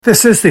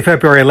This is the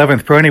February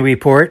 11th Peroni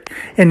Report.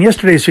 In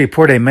yesterday's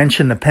report, I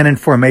mentioned the pennant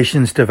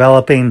formations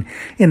developing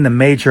in the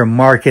major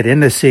market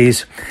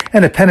indices,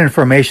 and the pennant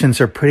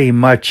formations are pretty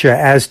much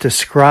as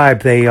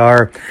described. They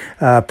are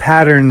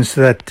patterns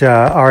that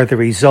are the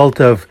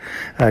result of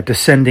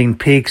descending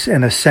peaks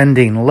and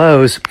ascending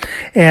lows,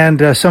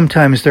 and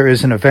sometimes there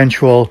is an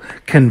eventual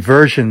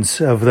convergence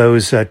of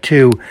those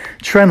two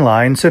trend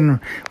lines, and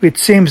it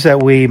seems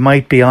that we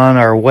might be on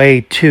our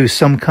way to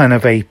some kind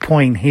of a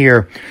point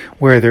here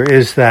where there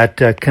is that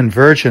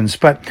convergence.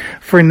 But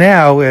for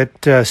now,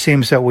 it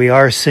seems that we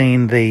are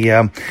seeing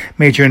the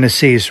major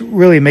indices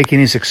really making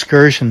these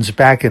excursions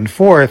back and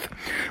forth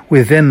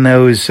within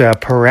those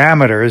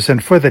parameters.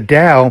 And for the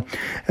Dow,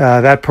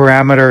 that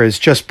parameter is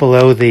just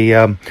below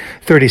the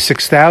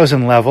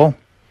 36,000 level.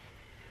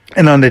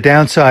 And on the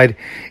downside,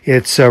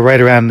 it's right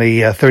around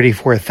the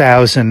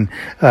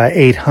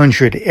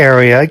 34,800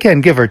 area. Again,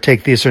 give or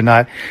take, these are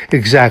not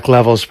exact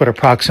levels, but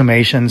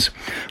approximations.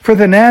 For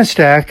the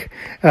NASDAQ,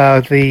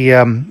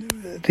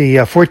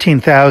 the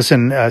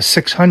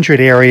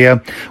 14,600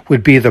 area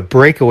would be the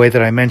breakaway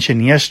that I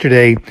mentioned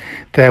yesterday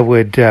that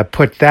would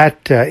put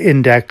that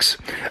index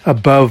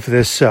above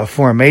this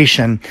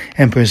formation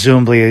and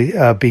presumably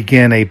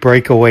begin a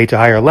breakaway to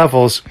higher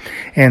levels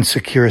and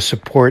secure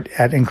support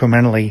at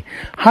incrementally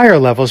higher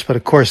levels. But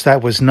of course,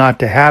 that was not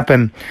to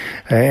happen.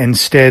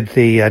 Instead,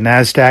 the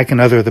NASDAQ and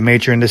other of the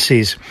major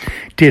indices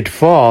did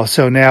fall.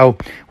 So now,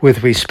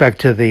 with respect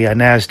to the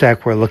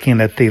NASDAQ, we're looking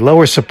at the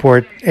lower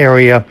support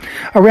area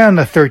around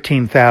the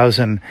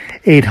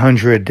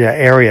 13,800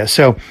 area.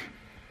 So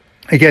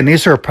again,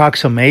 these are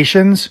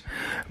approximations,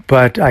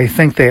 but I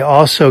think they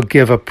also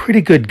give a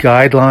pretty good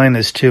guideline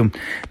as to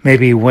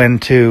maybe when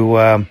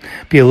to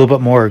be a little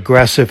bit more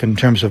aggressive in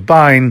terms of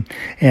buying,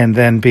 and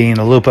then being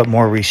a little bit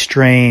more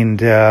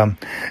restrained in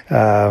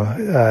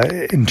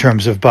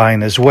terms of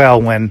buying as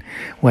well when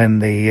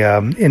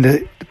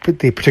the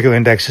particular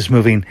index is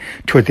moving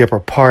toward the upper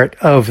part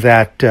of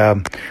that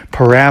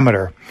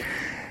parameter.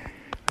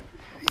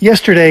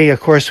 Yesterday,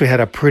 of course, we had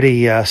a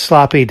pretty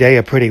sloppy day,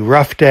 a pretty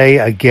rough day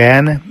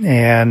again,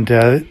 and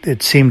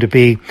it seemed to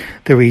be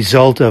the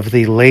result of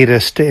the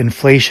latest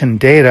inflation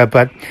data.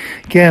 But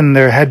again,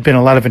 there had been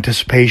a lot of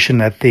anticipation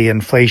that the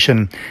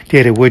inflation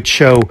data would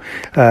show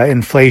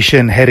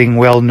inflation heading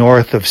well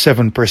north of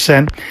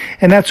 7%,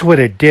 and that's what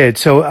it did.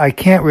 So I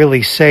can't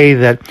really say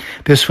that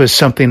this was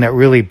something that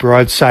really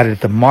broadsided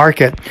the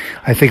market.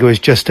 I think it was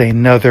just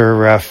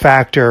another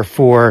factor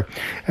for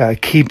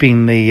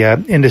keeping the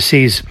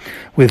indices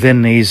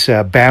within these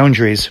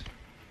boundaries.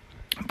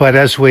 But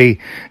as we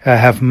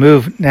have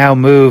moved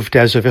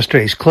as of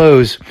yesterday's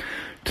close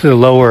to the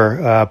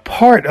lower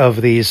part of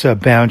these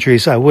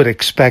boundaries, I would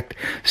expect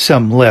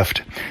some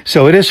lift.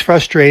 So it is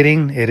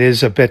frustrating. It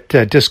is a bit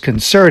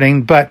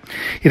disconcerting, but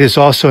it is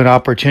also an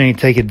opportunity to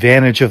take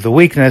advantage of the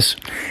weakness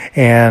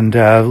and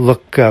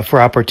look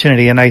for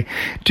opportunity. And I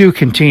do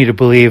continue to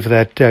believe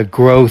that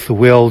growth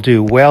will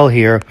do well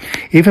here,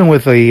 even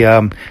with the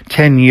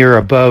 10-year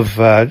above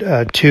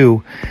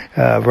 2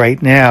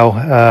 right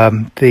now.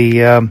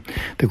 The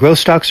growth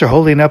stocks are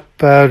holding up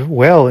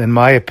well, in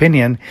my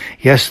opinion.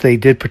 Yes, they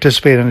did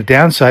participate on the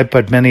downside,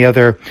 but many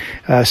other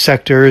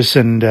sectors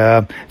and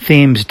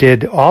themes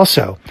did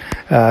also.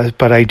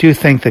 But I do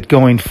think that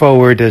going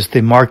forward, as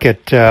the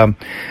market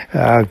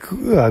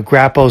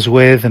grapples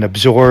with and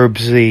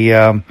absorbs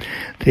the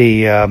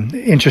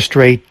interest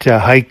rate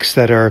hikes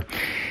that are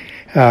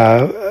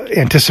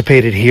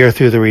anticipated here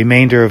through the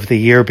remainder of the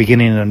year,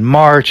 beginning in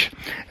March,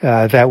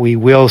 that we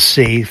will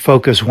see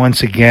focus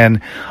once again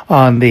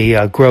on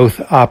the growth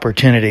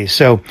opportunities.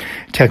 So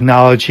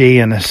technology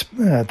and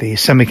the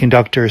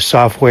semiconductor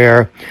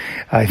software,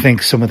 I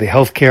think some of the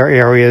healthcare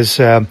areas,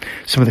 some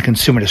of the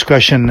consumer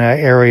discretion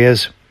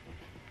areas,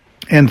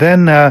 and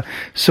then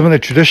some of the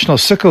traditional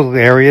cyclical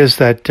areas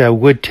that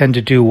would tend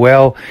to do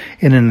well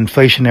in an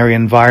inflationary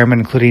environment,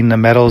 including the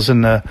metals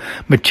and the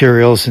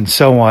materials and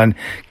so on,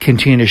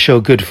 continue to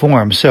show good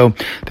form. So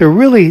there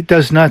really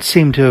does not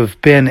seem to have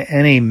been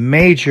any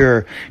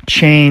major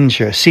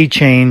change or sea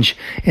change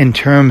in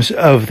terms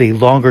of the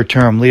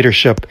longer-term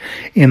leadership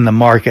in the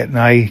market, and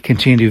I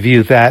continue to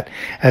view that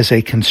as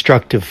a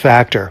constructive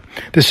factor.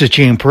 This is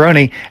Gene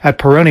Peroni at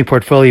Peroni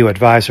Portfolio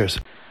Advisors.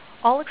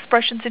 All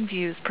expressions and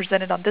views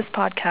presented on this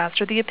podcast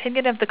are the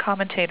opinion of the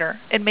commentator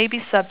and may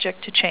be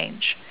subject to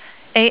change.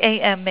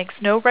 AAM makes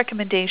no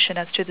recommendation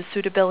as to the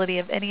suitability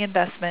of any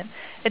investment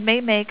and may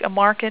make a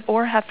market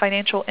or have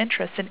financial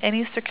interest in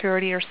any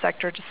security or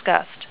sector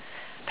discussed.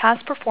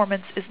 Past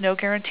performance is no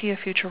guarantee of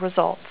future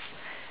results.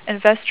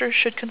 Investors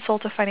should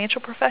consult a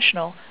financial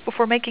professional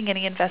before making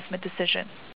any investment decision.